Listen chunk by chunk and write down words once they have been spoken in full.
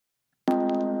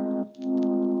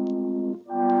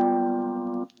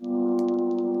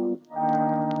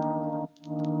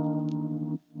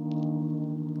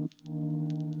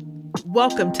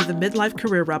Welcome to the Midlife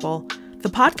Career Rebel, the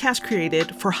podcast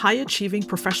created for high-achieving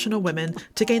professional women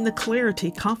to gain the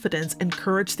clarity, confidence, and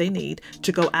courage they need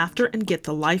to go after and get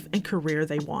the life and career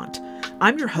they want.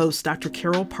 I'm your host, Dr.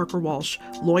 Carol Parker Walsh,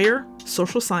 lawyer,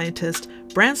 social scientist,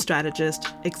 brand strategist,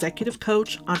 executive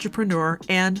coach, entrepreneur,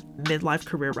 and midlife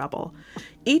career rebel.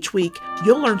 Each week,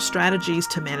 you'll learn strategies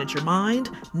to manage your mind,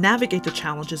 navigate the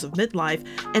challenges of midlife,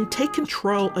 and take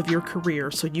control of your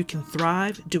career so you can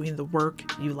thrive doing the work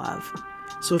you love.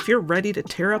 So if you're ready to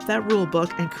tear up that rule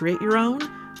book and create your own,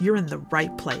 you're in the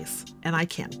right place, and I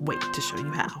can't wait to show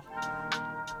you how.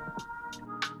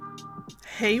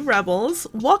 Hey Rebels,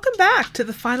 welcome back to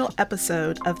the final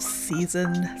episode of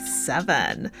Season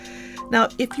 7. Now,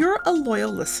 if you're a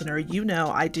loyal listener, you know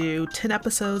I do 10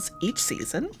 episodes each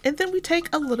season, and then we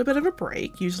take a little bit of a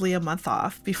break, usually a month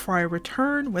off, before I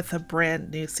return with a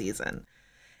brand new season.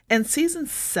 And Season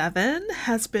 7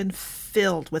 has been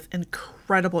filled with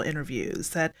incredible interviews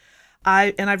that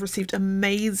I've received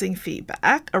amazing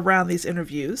feedback around these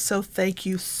interviews. So thank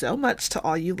you so much to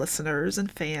all you listeners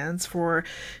and fans for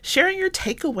sharing your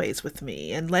takeaways with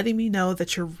me and letting me know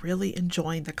that you're really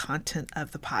enjoying the content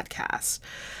of the podcast.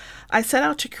 I set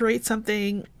out to create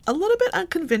something a little bit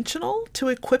unconventional to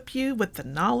equip you with the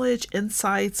knowledge,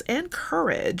 insights, and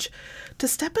courage to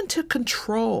step into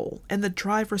control and the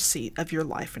driver's seat of your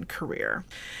life and career.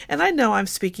 And I know I'm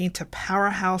speaking to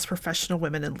powerhouse professional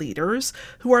women and leaders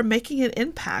who are making an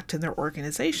impact in their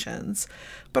organizations,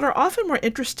 but are often more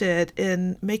interested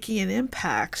in making an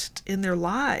impact in their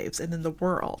lives and in the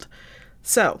world.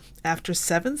 So, after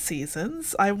 7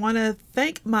 seasons, I want to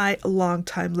thank my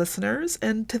longtime listeners,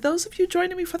 and to those of you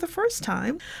joining me for the first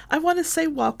time, I want to say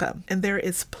welcome, and there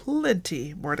is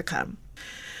plenty more to come.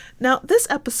 Now, this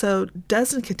episode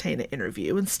doesn't contain an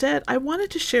interview. Instead, I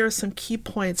wanted to share some key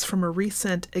points from a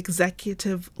recent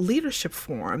executive leadership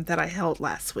forum that I held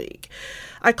last week.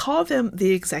 I call them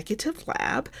the Executive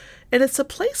Lab, and it's a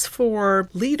place for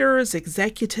leaders,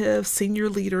 executives, senior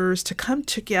leaders to come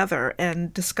together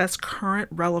and discuss current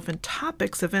relevant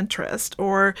topics of interest,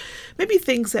 or maybe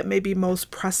things that may be most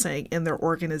pressing in their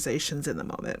organizations in the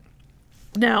moment.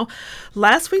 Now,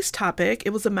 last week's topic, it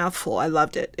was a mouthful. I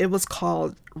loved it. It was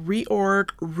called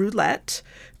Roulette,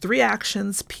 3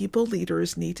 actions people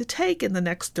leaders need to take in the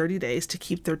next 30 days to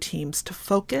keep their teams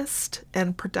focused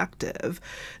and productive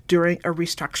during a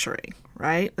restructuring,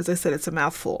 right? As I said, it's a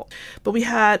mouthful. But we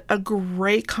had a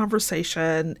great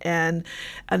conversation and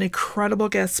an incredible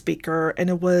guest speaker, and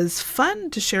it was fun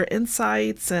to share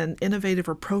insights and innovative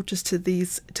approaches to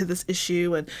this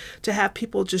issue, and to have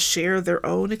people just share their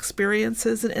own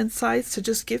experiences and insights to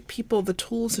just give people the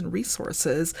tools and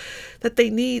resources that they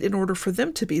need in order for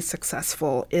them to be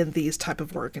successful in these type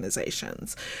of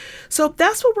organizations. So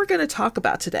that's what we're going to talk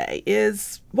about today,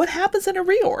 is what happens in a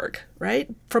reorg, right?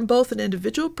 From both an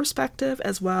individual perspective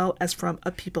as well as from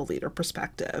a people leader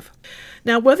perspective.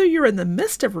 Now, whether you're in the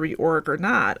midst of a reorg or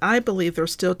not, I believe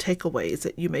there's still takeaways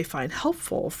that you may find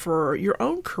helpful for your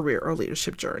own career or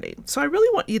leadership journey. So I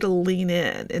really want you to lean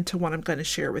into what I'm going to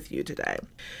share with you today.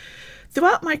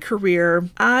 Throughout my career,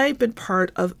 I've been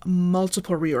part of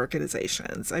multiple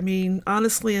reorganizations. I mean,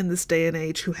 honestly, in this day and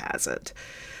age, who hasn't?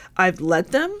 I've led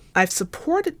them, I've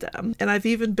supported them, and I've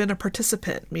even been a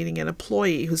participant, meaning an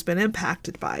employee who's been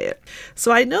impacted by it.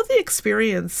 So I know the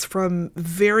experience from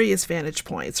various vantage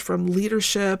points, from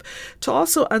leadership to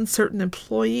also uncertain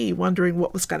employee wondering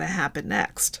what was going to happen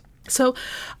next. So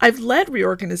I've led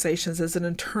reorganizations as an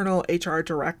internal HR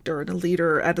director and a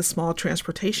leader at a small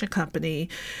transportation company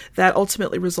that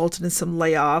ultimately resulted in some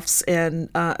layoffs and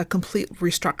a complete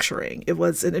restructuring. It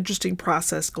was an interesting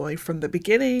process going from the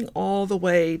beginning all the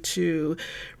way to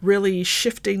really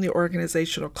shifting the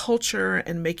organizational culture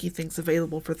and making things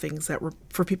available for things that were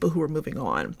for people who were moving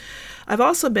on. I've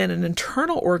also been an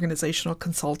internal organizational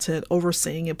consultant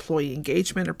overseeing employee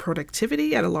engagement and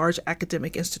productivity at a large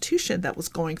academic institution that was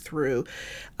going through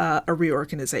a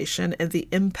reorganization, and the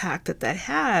impact that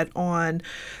had on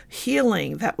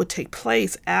healing that would take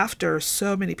place after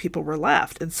so many people were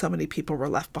left and so many people were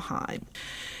left behind.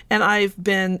 And I've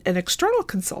been an external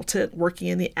consultant working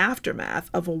in the aftermath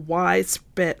of a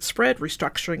widespread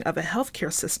restructuring of a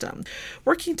healthcare system,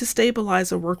 working to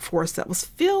stabilize a workforce that was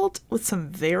filled with some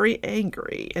very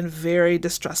angry and very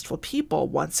distrustful people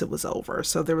once it was over.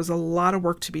 So there was a lot of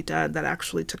work to be done that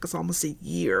actually took us almost a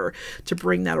year to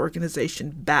bring that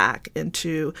organization back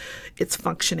into its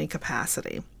functioning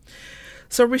capacity.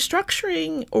 So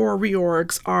restructuring or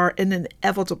reorgs are an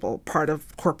inevitable part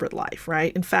of corporate life,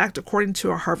 right? In fact, according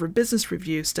to a Harvard Business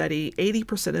Review study,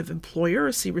 80% of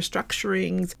employers see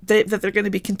restructurings that they're going to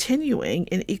be continuing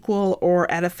in equal or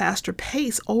at a faster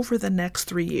pace over the next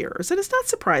 3 years. And it's not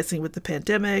surprising with the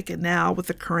pandemic and now with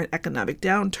the current economic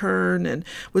downturn and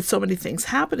with so many things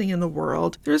happening in the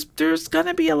world, there's going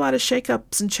to be a lot of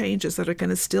shakeups and changes that are going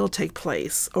to still take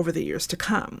place over the years to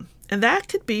come. And that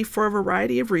could be for a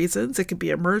variety of reasons. It could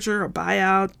be a merger, a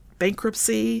buyout,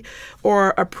 bankruptcy,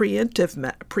 or a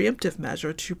preemptive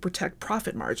measure to protect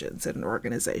profit margins in an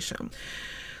organization.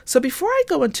 So before I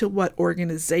go into what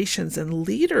organizations and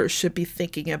leaders should be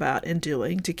thinking about and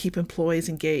doing to keep employees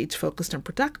engaged, focused, and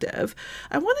productive,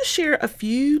 I want to share a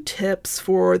few tips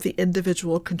for the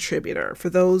individual contributor, for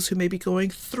those who may be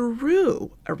going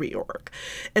through a reorg,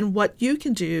 and what you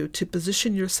can do to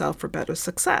position yourself for better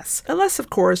success. Unless,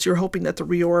 of course, you're hoping that the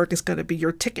reorg is going to be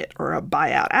your ticket or a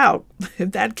buyout out.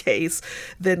 In that case,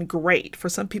 then great. For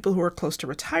some people who are close to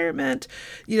retirement,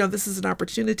 this is an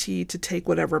opportunity to take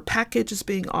whatever package is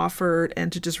being offered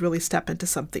and to just really step into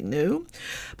something new.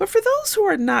 But for those who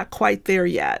are not quite there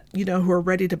yet, who are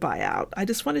ready to buy out, I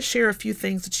just want to share a few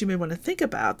things that you may want to think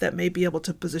about that may be able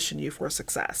to position you for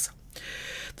success.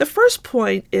 The first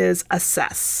point is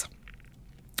assess.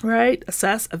 Right?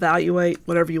 Assess, evaluate,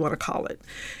 whatever you want to call it.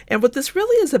 And what this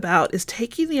really is about is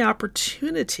taking the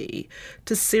opportunity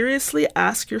to seriously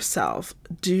ask yourself,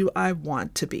 do I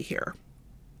want to be here?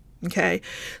 Okay,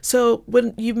 so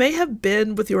when you may have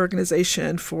been with the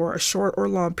organization for a short or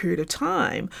long period of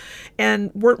time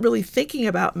and weren't really thinking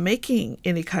about making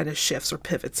any kind of shifts or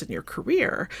pivots in your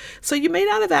career, so you may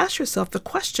not have asked yourself the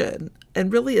question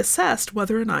and really assessed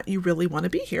whether or not you really want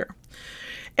to be here.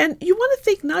 And you want to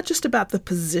think not just about the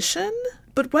position,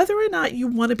 but whether or not you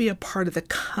want to be a part of the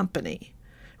company.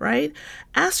 Right?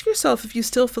 Ask yourself if you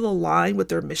still feel aligned with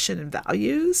their mission and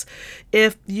values,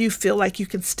 if you feel like you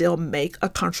can still make a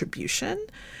contribution,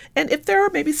 and if there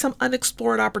are maybe some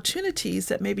unexplored opportunities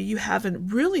that maybe you haven't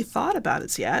really thought about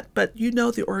as yet, but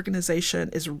the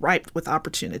organization is ripe with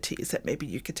opportunities that maybe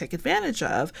you could take advantage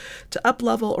of to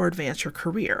up-level or advance your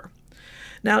career.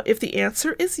 Now, if the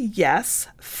answer is yes,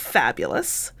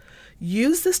 fabulous.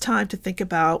 Use this time to think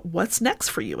about what's next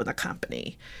for you in the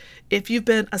company. If you've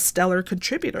been a stellar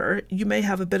contributor, you may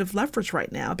have a bit of leverage right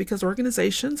now because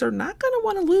organizations are not going to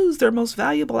want to lose their most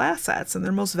valuable assets and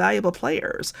their most valuable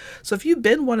players. So if you've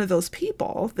been one of those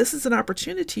people, this is an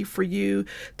opportunity for you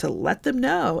to let them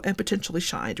know and potentially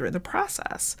shine during the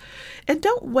process. And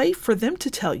don't wait for them to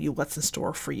tell you what's in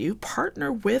store for you. Partner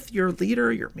with your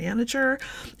leader, your manager,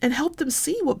 and help them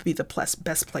see what would be the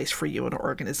best place for you in an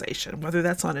organization, whether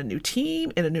that's on a new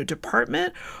team, in a new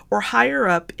department, or higher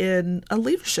up in a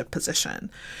leadership position.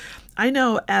 I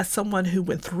know as someone who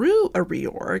went through a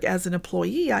reorg as an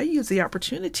employee, I used the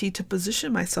opportunity to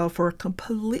position myself for a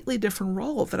completely different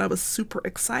role that I was super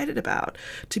excited about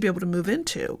to be able to move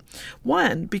into.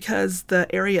 One, because the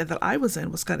area that I was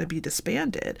in was going to be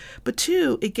disbanded. But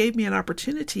two, it gave me an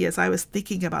opportunity as I was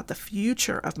thinking about the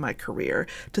future of my career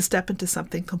to step into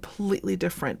something completely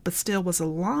different, but still was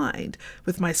aligned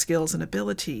with my skills and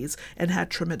abilities and had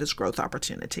tremendous growth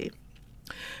opportunity.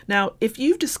 Now, if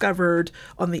you've discovered,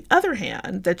 on the other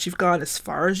hand, that you've gone as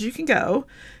far as you can go,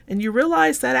 and you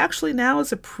realize that actually now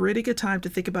is a pretty good time to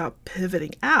think about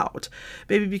pivoting out,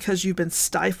 maybe because you've been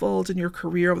stifled in your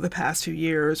career over the past few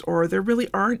years, or there really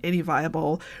aren't any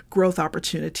viable growth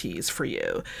opportunities for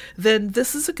you, then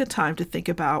this is a good time to think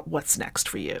about what's next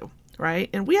for you.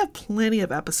 Right? And we have plenty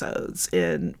of episodes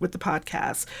with the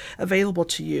podcast available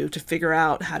to you to figure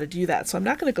out how to do that. So I'm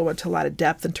not going to go into a lot of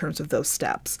depth in terms of those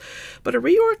steps. But a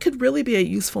reorg could really be a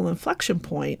useful inflection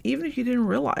point, even if you didn't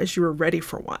realize you were ready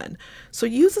for one. So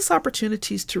use this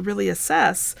opportunities to really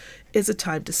assess, is it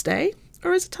time to stay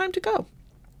or is it time to go?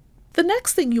 The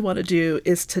next thing you want to do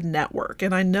is to network.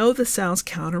 And I know this sounds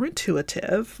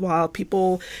counterintuitive. While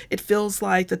it feels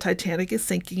like the Titanic is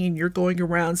sinking and you're going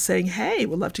around saying, hey,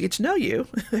 we'd love to get to know you.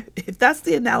 If that's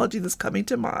the analogy that's coming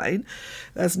to mind,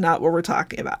 that's not what we're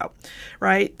talking about,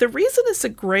 right? The reason it's a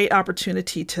great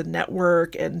opportunity to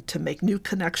network and to make new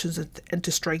connections and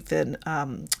to strengthen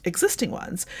existing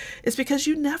ones is because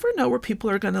you never know where people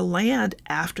are going to land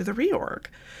after the reorg.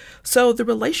 So the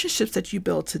relationships that you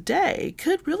build today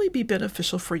could really be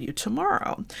beneficial for you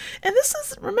tomorrow. And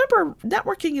remember,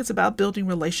 networking is about building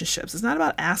relationships. It's not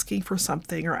about asking for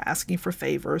something or asking for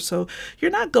favors. So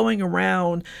you're not going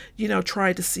around,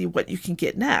 trying to see what you can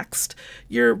get next.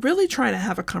 You're really trying to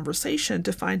have a conversation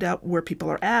to find out where people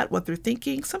are at, what they're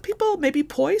thinking. Some people may be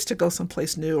poised to go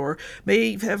someplace new, or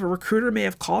may have a recruiter may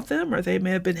have called them, or they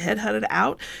may have been headhunted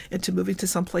out into moving to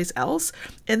someplace else.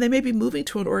 And they may be moving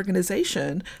to an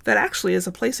organization that actually is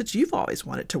a place that you've always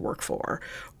wanted to work for.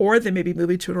 Or they may be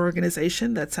moving to an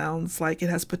organization that sounds like it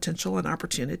has potential and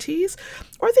opportunities,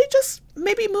 or they just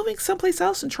may be moving someplace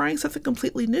else and trying something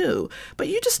completely new. But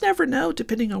you just never know,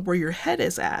 depending on where your head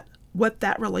is at, what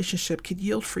that relationship could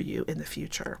yield for you in the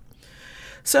future.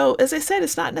 So, as I said,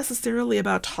 it's not necessarily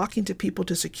about talking to people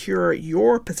to secure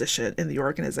your position in the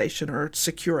organization or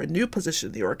secure a new position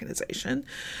in the organization,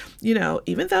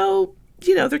 even though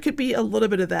there could be a little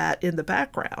bit of that in the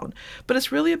background, but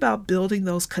it's really about building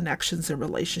those connections and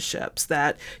relationships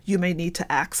that you may need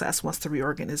to access once the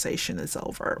reorganization is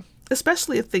over,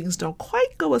 especially if things don't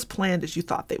quite go as planned as you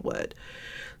thought they would.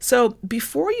 So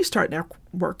before you start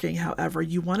networking, however,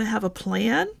 you want to have a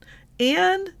plan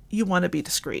and you want to be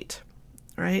discreet.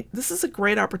 Right? This is a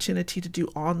great opportunity to do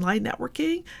online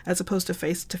networking as opposed to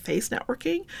face-to-face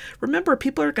networking. Remember,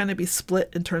 people are going to be split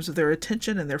in terms of their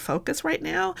attention and their focus right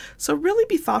now. So really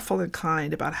be thoughtful and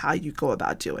kind about how you go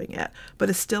about doing it. But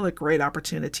it's still a great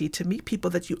opportunity to meet people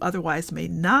that you otherwise may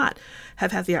not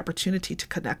have had the opportunity to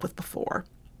connect with before.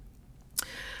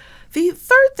 The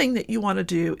third thing that you want to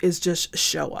do is just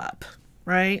show up,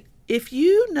 right? If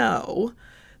you know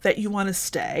that you want to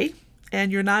stay, and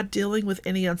you're not dealing with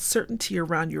any uncertainty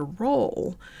around your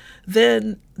role,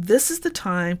 then this is the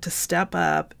time to step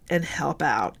up and help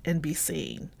out and be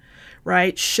seen,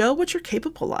 right? Show what you're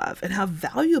capable of and how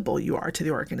valuable you are to the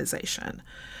organization.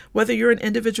 Whether you're an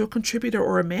individual contributor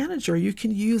or a manager, you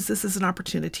can use this as an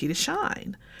opportunity to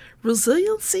shine.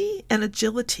 Resiliency and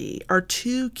agility are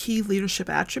two key leadership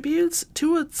attributes,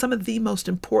 some of the most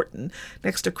important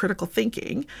next to critical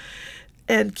thinking.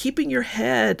 And keeping your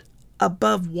head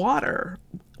above water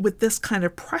with this kind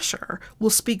of pressure will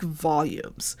speak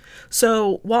volumes.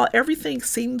 So while everything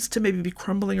seems to maybe be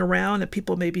crumbling around and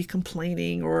people may be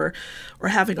complaining or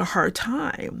having a hard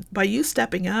time, by you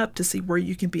stepping up to see where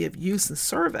you can be of use and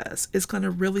service is going to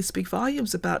really speak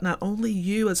volumes about not only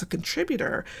you as a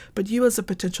contributor, but you as a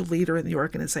potential leader in the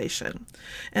organization.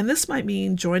 And this might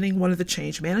mean joining one of the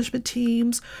change management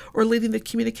teams or leading the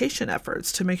communication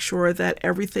efforts to make sure that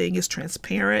everything is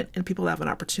transparent and people have an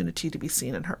opportunity to be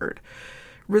seen and heard.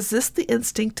 Resist the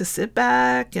instinct to sit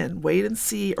back and wait and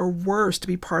see, or worse, to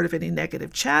be part of any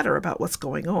negative chatter about what's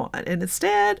going on. And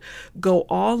instead, go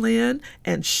all in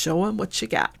and show them what you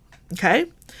got.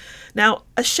 Okay? Now,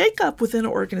 a shakeup within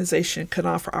an organization can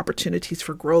offer opportunities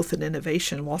for growth and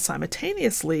innovation while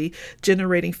simultaneously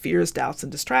generating fears, doubts,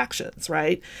 and distractions,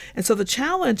 right? And so the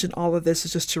challenge in all of this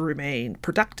is just to remain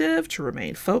productive, to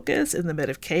remain focused in the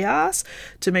midst of chaos,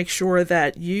 to make sure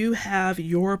that you have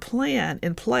your plan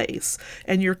in place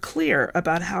and you're clear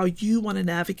about how you want to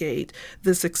navigate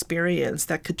this experience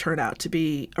that could turn out to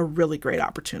be a really great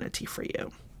opportunity for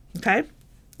you. Okay?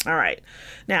 All right.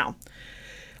 Now,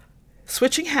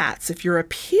 switching hats, if you're a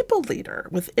people leader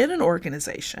within an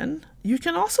organization, you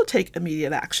can also take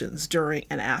immediate actions during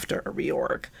and after a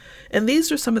reorg. And these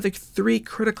are some of the 3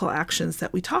 critical actions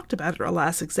that we talked about at our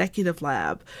last executive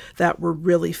lab that were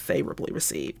really favorably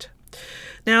received.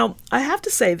 Now, I have to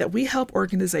say that we help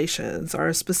organizations,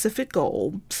 our specific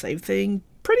goal, same thing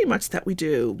pretty much that we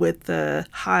do with the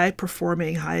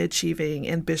high-performing, high-achieving,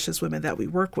 ambitious women that we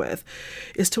work with,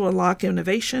 is to unlock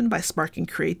innovation by sparking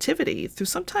creativity through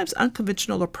sometimes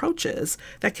unconventional approaches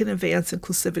that can advance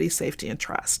inclusivity, safety, and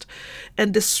trust.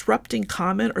 And disrupting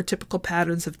common or typical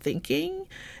patterns of thinking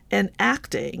and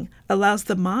acting allows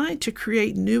the mind to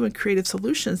create new and creative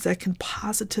solutions that can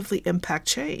positively impact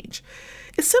change.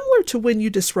 It's similar to when you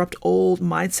disrupt old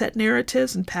mindset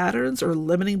narratives and patterns or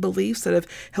limiting beliefs that have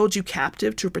held you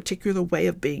captive to a particular way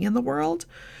of being in the world.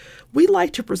 We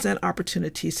like to present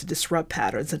opportunities to disrupt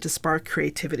patterns and to spark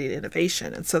creativity and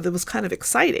innovation. And so that was kind of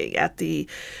exciting at the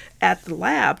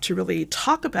lab to really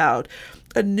talk about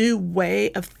a new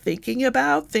way of thinking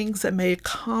about things that may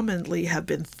commonly have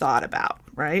been thought about,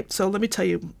 right? So let me tell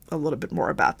you a little bit more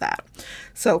about that.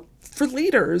 So for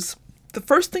leaders, the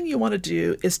first thing you want to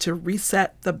do is to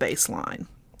reset the baseline.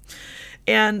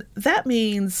 And that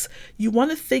means you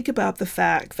want to think about the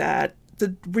fact that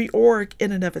the reorg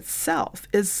in and of itself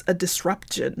is a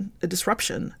disruption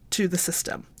to the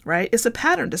system, right? It's a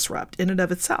pattern disrupt in and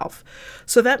of itself.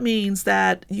 So that means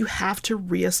that you have to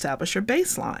reestablish your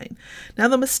baseline. Now,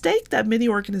 the mistake that many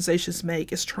organizations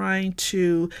make is trying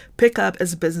to pick up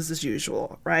as business as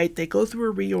usual, right? They go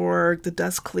through a reorg, the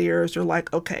dust clears, they're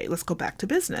like, okay, let's go back to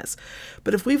business.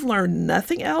 But if we've learned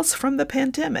nothing else from the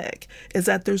pandemic, is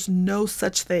that there's no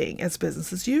such thing as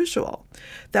business as usual.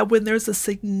 That when there's a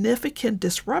significant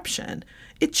disruption,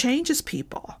 it changes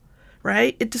people,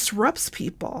 right? It disrupts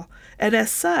people. And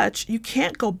as such, you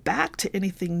can't go back to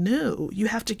anything new. You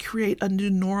have to create a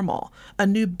new normal, a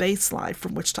new baseline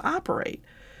from which to operate.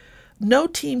 No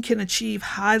team can achieve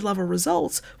high-level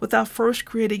results without first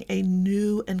creating a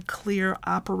new and clear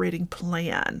operating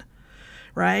plan,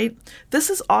 right? This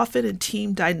is often in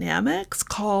team dynamics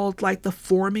called like the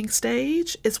forming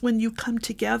stage. It's when you come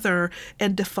together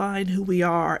and define who we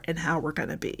are and how we're going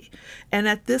to be. And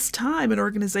at this time, an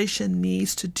organization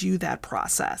needs to do that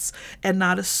process and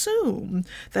not assume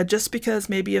that just because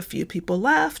maybe a few people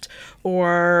left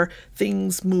or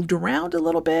things moved around a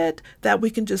little bit, that we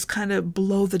can just kind of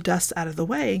blow the dust out of the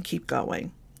way and keep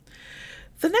going.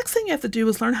 The next thing you have to do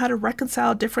is learn how to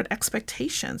reconcile different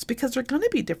expectations, because there are going to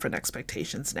be different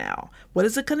expectations now. What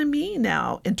is it going to mean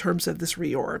now in terms of this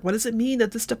reorg? What does it mean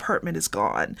that this department is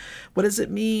gone? What does it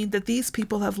mean that these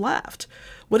people have left?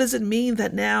 What does it mean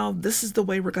that now this is the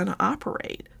way we're going to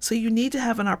operate? So you need to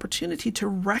have an opportunity to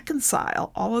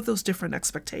reconcile all of those different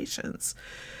expectations.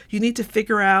 You need to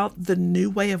figure out the new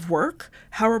way of work.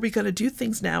 How are we going to do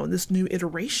things now in this new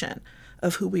iteration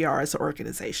of who we are as an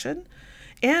organization?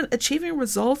 And achieving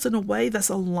results in a way that's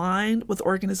aligned with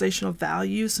organizational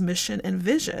values, mission, and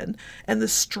vision, and the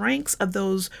strengths of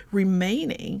those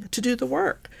remaining to do the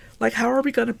work. Like, how are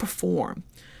we going to perform?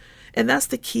 And that's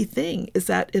the key thing, is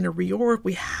that in a reorg,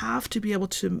 we have to be able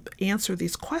to answer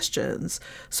these questions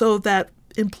so that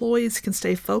employees can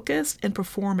stay focused and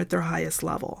perform at their highest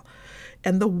level.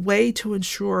 And the way to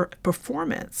ensure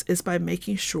performance is by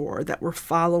making sure that we're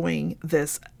following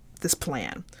this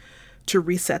plan to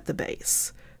reset the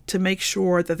base, to make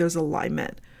sure that there's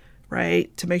alignment,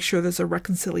 right? To make sure there's a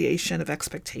reconciliation of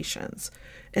expectations,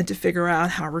 and to figure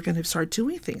out how we're going to start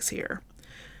doing things here.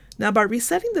 Now, by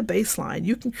resetting the baseline,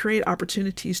 you can create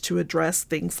opportunities to address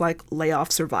things like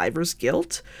layoff survivors'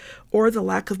 guilt or the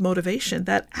lack of motivation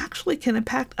that actually can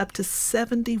impact up to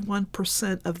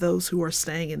 71% of those who are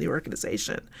staying in the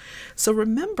organization. So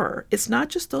remember, it's not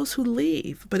just those who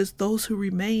leave, but it's those who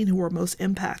remain who are most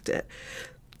impacted.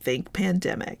 Think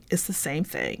pandemic. It's the same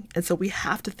thing. And so we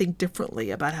have to think differently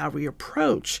about how we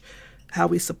approach how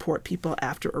we support people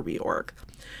after a reorg.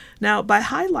 Now, by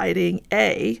highlighting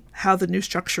A, how the new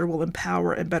structure will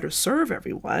empower and better serve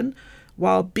everyone,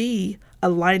 while B,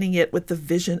 aligning it with the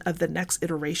vision of the next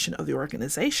iteration of the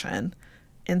organization,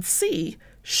 and C,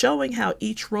 showing how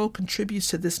each role contributes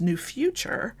to this new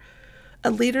future,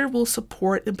 a leader will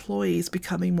support employees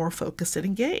becoming more focused and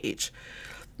engaged.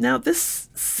 Now, this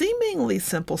seemingly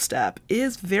simple step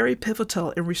is very pivotal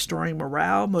in restoring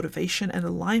morale, motivation, and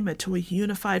alignment to a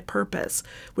unified purpose,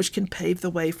 which can pave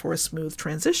the way for a smooth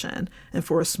transition and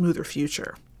for a smoother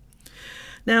future.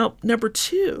 Now, number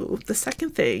 2, the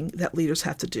second thing that leaders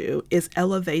have to do is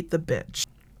elevate the bench.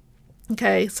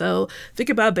 Okay, so think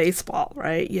about baseball,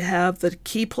 right? You have the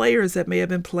key players that may have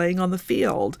been playing on the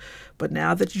field, but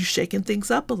now that you've shaken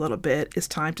things up a little bit, it's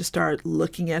time to start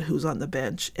looking at who's on the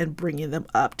bench and bringing them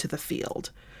up to the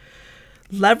field.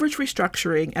 Leverage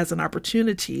restructuring as an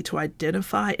opportunity to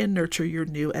identify and nurture your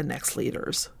new and next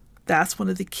leaders. That's one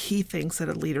of the key things that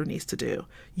a leader needs to do.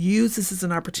 Use this as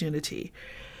an opportunity.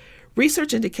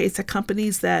 Research indicates that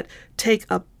companies that take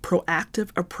a proactive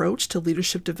approach to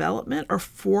leadership development are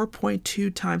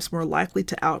 4.2 times more likely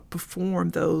to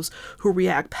outperform those who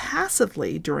react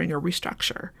passively during a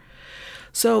restructure.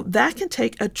 So that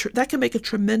can make a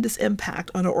tremendous impact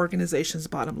on an organization's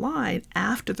bottom line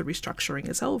after the restructuring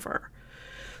is over.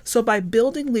 So by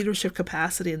building leadership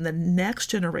capacity in the next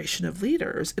generation of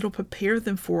leaders, it'll prepare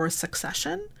them for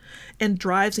succession and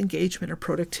drives engagement and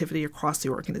productivity across the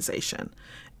organization.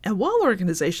 And while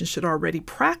organizations should already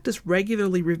practice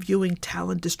regularly reviewing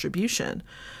talent distribution,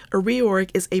 a reorg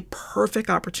is a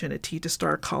perfect opportunity to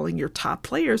start calling your top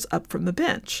players up from the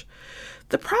bench.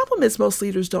 The problem is most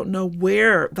leaders don't know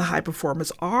where the high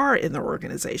performers are in their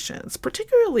organizations,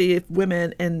 particularly if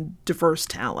women and diverse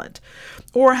talent,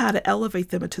 or how to elevate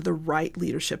them into the right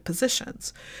leadership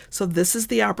positions. So this is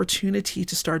the opportunity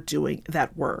to start doing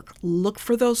that work. Look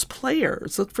for those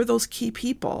players, look for those key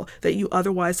people that you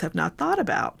otherwise have not thought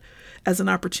about as an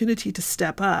opportunity to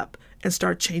step up and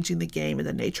start changing the game and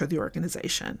the nature of the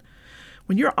organization.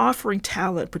 When you're offering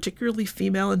talent, particularly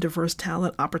female and diverse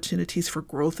talent, opportunities for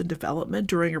growth and development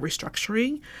during a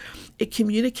restructuring, it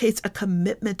communicates a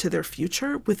commitment to their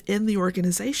future within the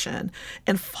organization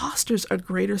and fosters a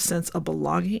greater sense of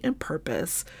belonging and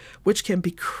purpose, which can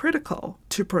be critical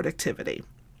to productivity.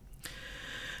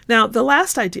 Now, the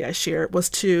last idea I shared was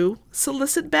to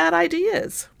solicit bad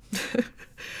ideas.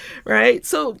 Right?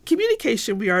 So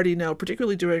communication, we already know,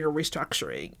 particularly during a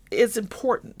restructuring, is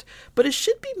important, but it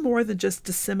should be more than just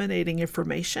disseminating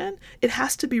information. It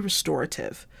has to be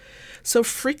restorative. So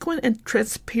frequent and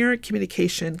transparent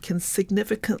communication can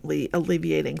significantly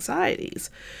alleviate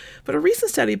anxieties. But a recent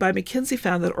study by McKinsey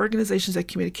found that organizations that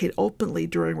communicate openly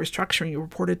during restructuring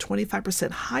reported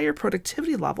 25% higher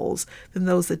productivity levels than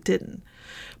those that didn't.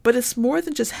 But it's more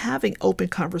than just having open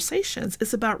conversations.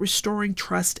 It's about restoring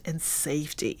trust and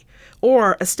safety,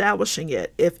 or establishing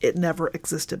it if it never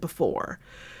existed before.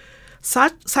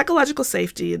 Psychological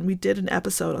safety, and we did an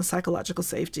episode on psychological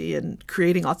safety and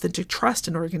creating authentic trust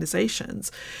in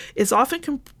organizations, is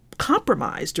often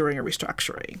compromised during a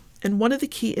restructuring. And one of the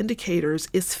key indicators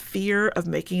is fear of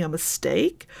making a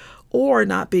mistake or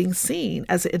not being seen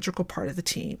as an integral part of the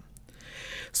team.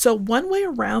 So one way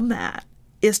around that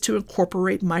is to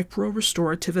incorporate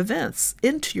micro-restorative events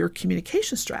into your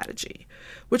communication strategy,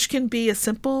 which can be as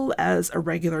simple as a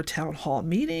regular town hall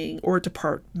meeting or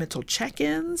departmental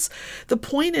check-ins. The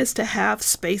point is to have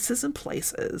spaces and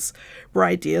places where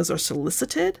ideas are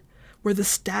solicited, where the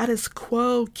status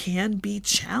quo can be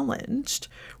challenged,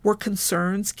 where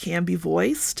concerns can be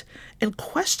voiced, and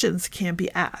questions can be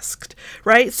asked,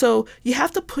 right? So you have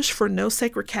to push for no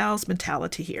sacred cows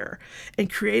mentality here and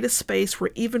create a space where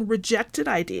even rejected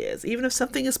ideas, even if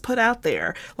something is put out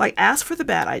there, like ask for the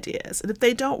bad ideas. And if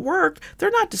they don't work, they're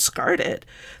not discarded.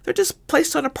 They're just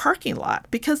placed on a parking lot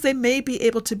because they may be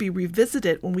able to be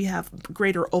revisited when we have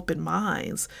greater open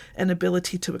minds and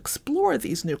ability to explore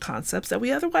these new concepts that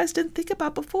we otherwise didn't think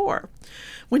about before.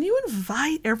 When you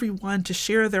invite everyone to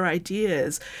share their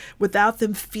ideas without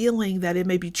them feeling that it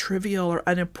may be trivial or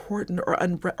unimportant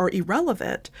or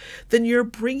irrelevant, then you're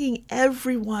bringing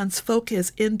everyone's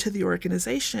focus into the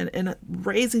organization and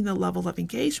raising the level of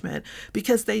engagement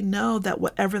because they know that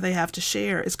whatever they have to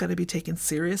share is going to be taken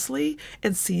seriously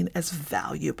and seen as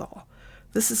valuable.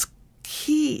 This is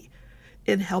key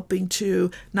in helping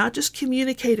to not just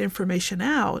communicate information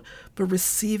out, but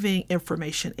receiving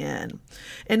information in.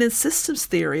 And in systems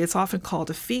theory, it's often called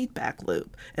a feedback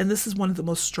loop, and this is one of the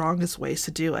most strongest ways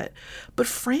to do it. But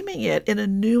framing it in a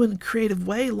new and creative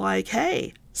way like,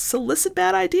 hey, solicit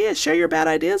bad ideas, share your bad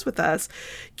ideas with us,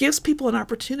 gives people an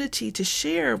opportunity to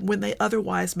share when they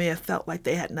otherwise may have felt like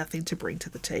they had nothing to bring to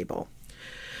the table.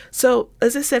 So,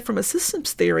 as I said, from a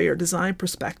systems theory or design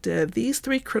perspective, these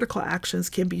three critical actions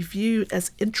can be viewed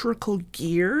as integral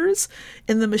gears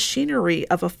in the machinery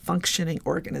of a functioning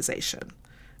organization,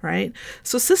 right?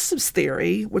 So systems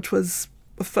theory, which was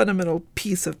a fundamental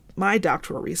piece of my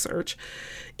doctoral research,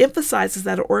 emphasizes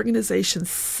that an organization's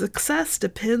success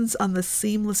depends on the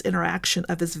seamless interaction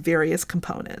of its various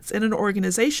components. In an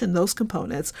organization, those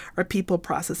components are people,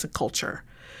 process, and culture.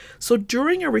 So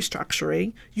during a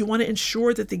restructuring, you want to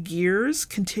ensure that the gears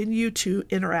continue to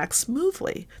interact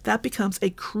smoothly. That becomes a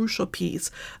crucial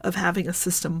piece of having a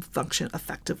system function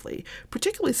effectively,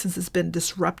 particularly since it's been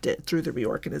disrupted through the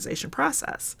reorganization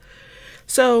process.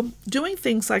 So doing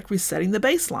things like resetting the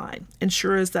baseline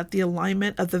ensures that the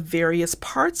alignment of the various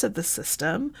parts of the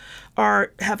system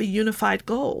have a unified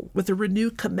goal with a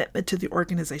renewed commitment to the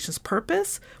organization's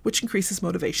purpose, which increases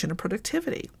motivation and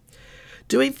productivity.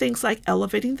 Doing things like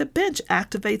elevating the bench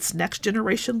activates next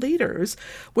generation leaders,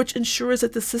 which ensures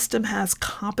that the system has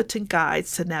competent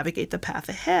guides to navigate the path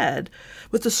ahead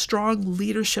with a strong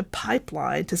leadership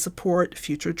pipeline to support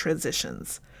future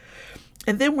transitions.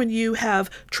 And then when you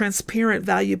have transparent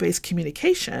value-based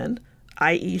communication,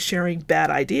 i.e. sharing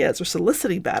bad ideas or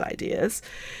soliciting bad ideas,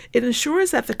 it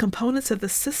ensures that the components of the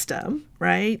system,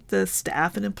 right, the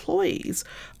staff and employees,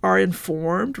 are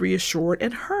informed, reassured,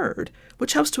 and heard,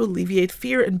 which helps to alleviate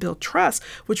fear and build trust,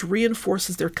 which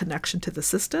reinforces their connection to the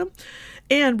system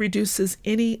and reduces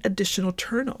any additional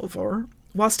turnover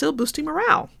while still boosting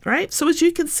morale, right? So as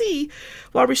you can see,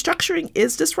 while restructuring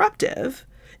is disruptive,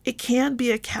 it can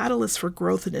be a catalyst for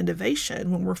growth and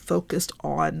innovation when we're focused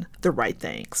on the right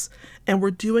things. And we're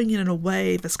doing it in a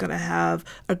way that's going to have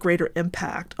a greater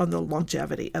impact on the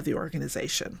longevity of the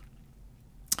organization.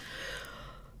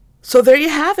 So there you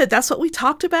have it. That's what we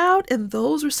talked about. And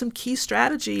those are some key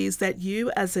strategies that you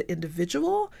as an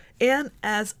individual and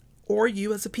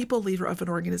you as a people leader of an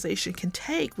organization can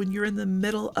take when you're in the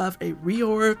middle of a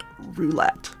reorg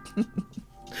roulette.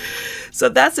 So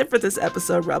that's it for this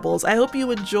episode, Rebels. I hope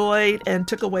you enjoyed and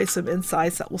took away some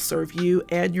insights that will serve you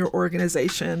and your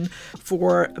organization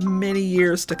for many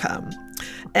years to come.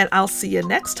 And I'll see you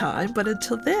next time. But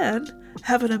until then,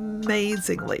 have an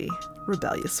amazingly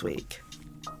rebellious week.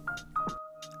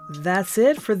 That's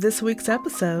it for this week's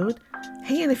episode.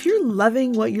 Hey, and if you're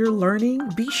loving what you're learning,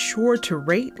 be sure to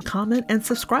rate, comment, and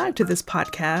subscribe to this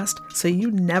podcast so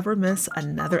you never miss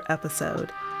another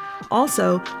episode.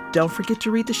 Also, don't forget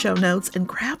to read the show notes and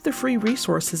grab the free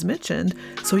resources mentioned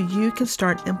so you can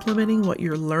start implementing what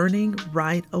you're learning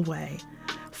right away.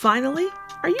 Finally,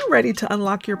 are you ready to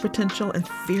unlock your potential and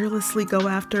fearlessly go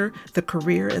after the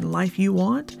career and life you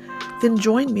want? Then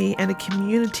join me and a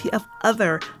community of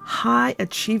other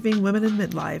high-achieving women in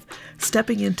midlife,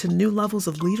 stepping into new levels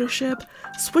of leadership,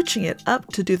 switching it up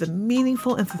to do the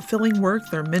meaningful and fulfilling work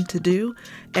they're meant to do,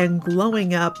 and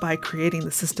glowing up by creating the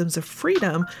systems of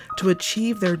freedom to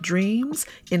achieve their dreams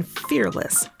in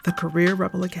Fearless, the Career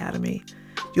Rebel Academy.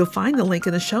 You'll find the link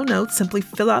in the show notes. Simply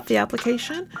fill out the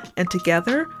application, and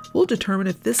together we'll determine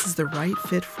if this is the right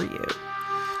fit for you.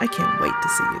 I can't wait to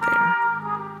see you there.